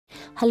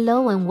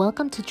Hello and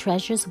welcome to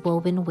Treasures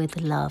Woven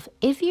with Love.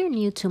 If you're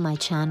new to my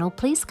channel,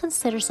 please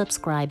consider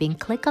subscribing.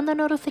 Click on the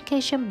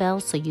notification bell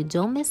so you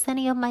don't miss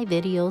any of my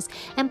videos,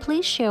 and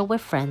please share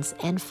with friends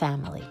and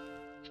family.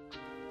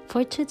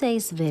 For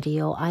today's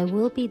video, I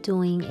will be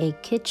doing a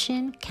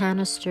kitchen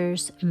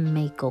canisters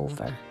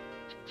makeover.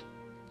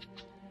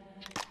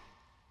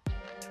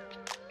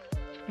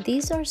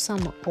 These are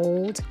some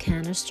old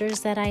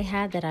canisters that I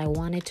had that I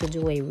wanted to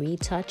do a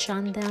retouch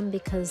on them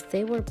because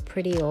they were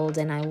pretty old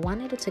and I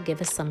wanted it to give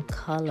it some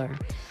color.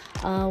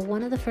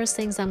 One of the first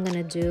things I'm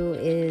going to do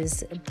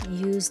is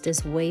use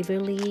this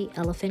Waverly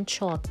elephant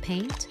chalk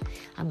paint.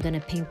 I'm going to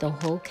paint the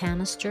whole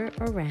canister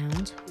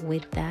around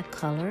with that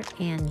color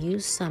and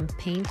use some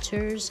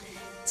painter's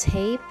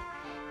tape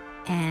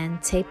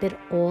and tape it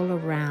all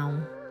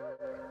around.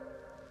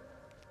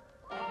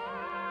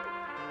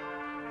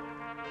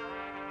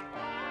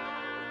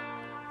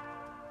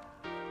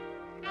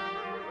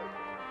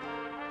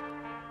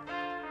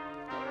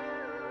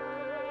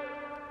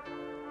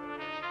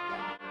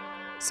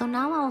 So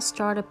now I'll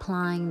start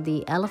applying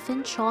the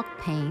elephant chalk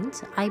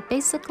paint. I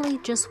basically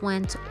just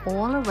went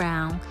all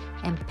around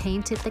and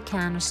painted the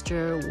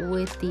canister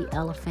with the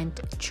elephant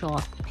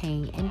chalk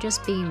paint and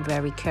just being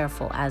very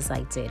careful as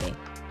I did it.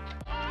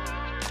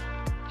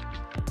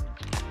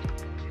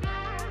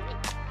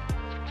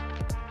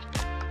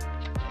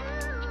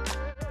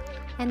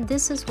 And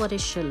this is what it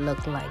should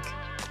look like.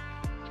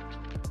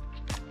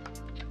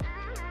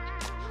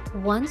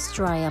 Once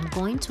dry, I'm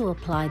going to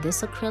apply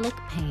this acrylic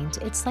paint.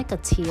 It's like a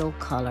teal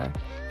color,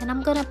 and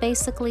I'm going to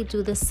basically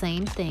do the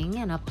same thing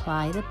and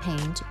apply the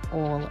paint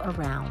all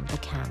around the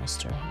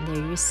canister. And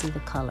there you see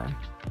the color.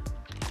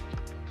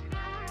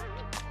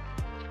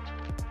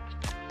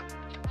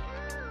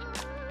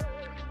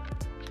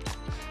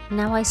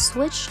 Now I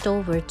switched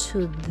over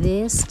to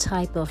this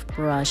type of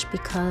brush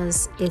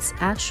because it's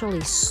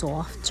actually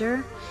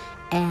softer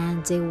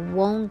and it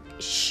won't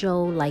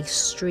show like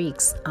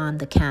streaks on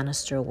the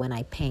canister when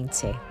I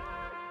paint it.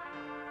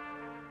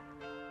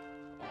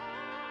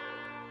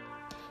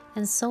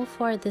 And so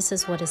far this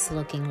is what it's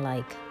looking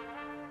like.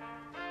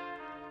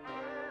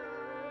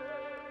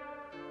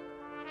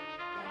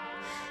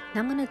 Now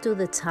I'm going to do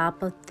the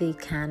top of the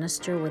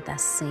canister with that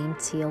same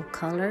teal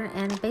color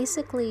and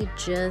basically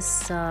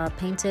just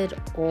paint it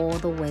all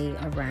the way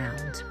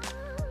around.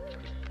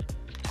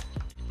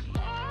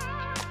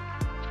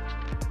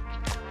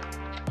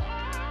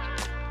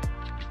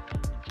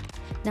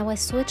 Now I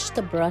switched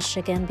the brush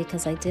again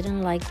because I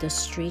didn't like the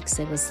streaks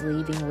it was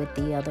leaving with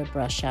the other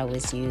brush I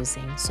was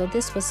using. So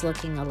this was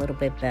looking a little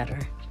bit better.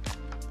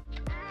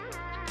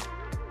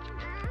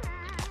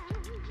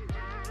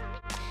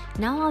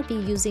 Now I'll be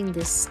using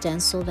this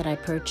stencil that I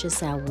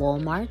purchased at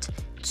Walmart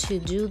to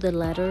do the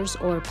letters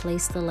or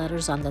place the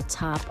letters on the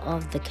top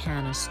of the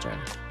canister.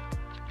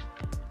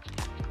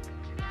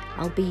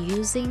 I'll be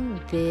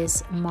using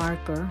this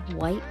marker,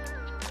 white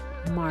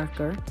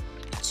marker,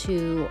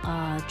 to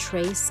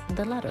trace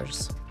the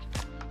letters.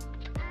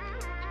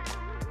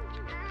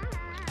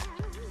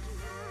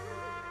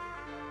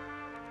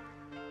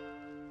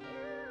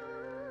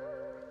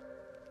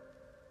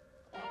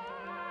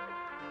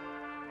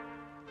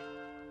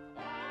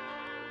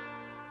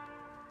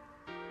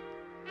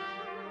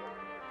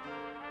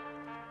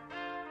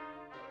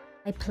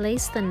 I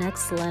placed the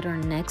next letter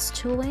next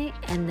to it,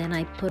 and then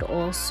I put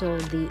also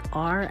the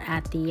R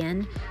at the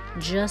end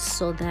just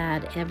so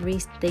that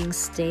everything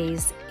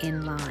stays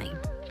in line.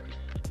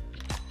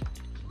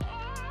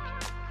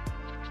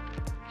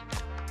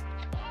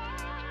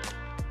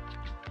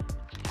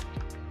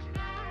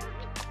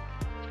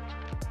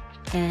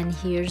 And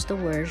here's the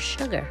word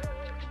sugar.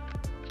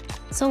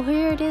 So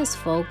here it is,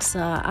 folks.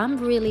 I'm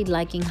really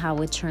liking how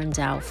it turned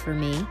out for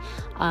me.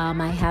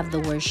 I have the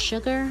word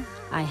sugar,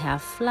 I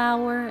have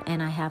flour,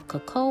 and I have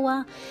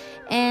cocoa,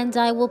 and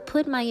I will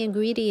put my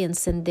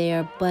ingredients in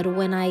there, but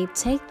when I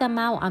take them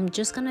out, I'm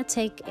just gonna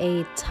take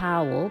a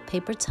towel,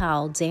 paper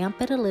towel,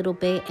 damp it a little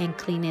bit and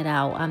clean it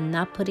out. I'm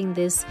not putting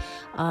this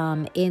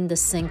in the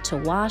sink to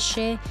wash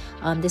it.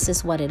 This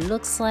is what it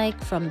looks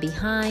like from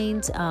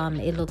behind.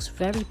 It looks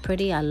very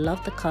pretty. I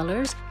love the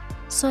colors.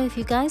 So if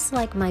you guys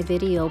like my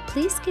video,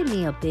 please give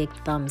me a big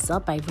thumbs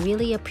up. I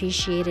really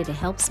appreciate it. It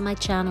helps my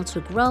channel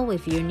to grow.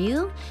 If you're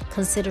new,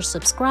 consider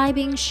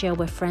subscribing, share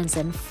with friends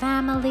and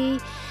family,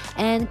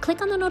 and click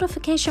on the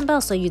notification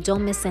bell so you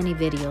don't miss any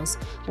videos.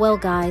 Well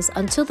guys,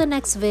 until the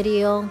next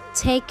video,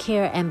 take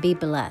care and be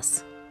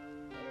blessed.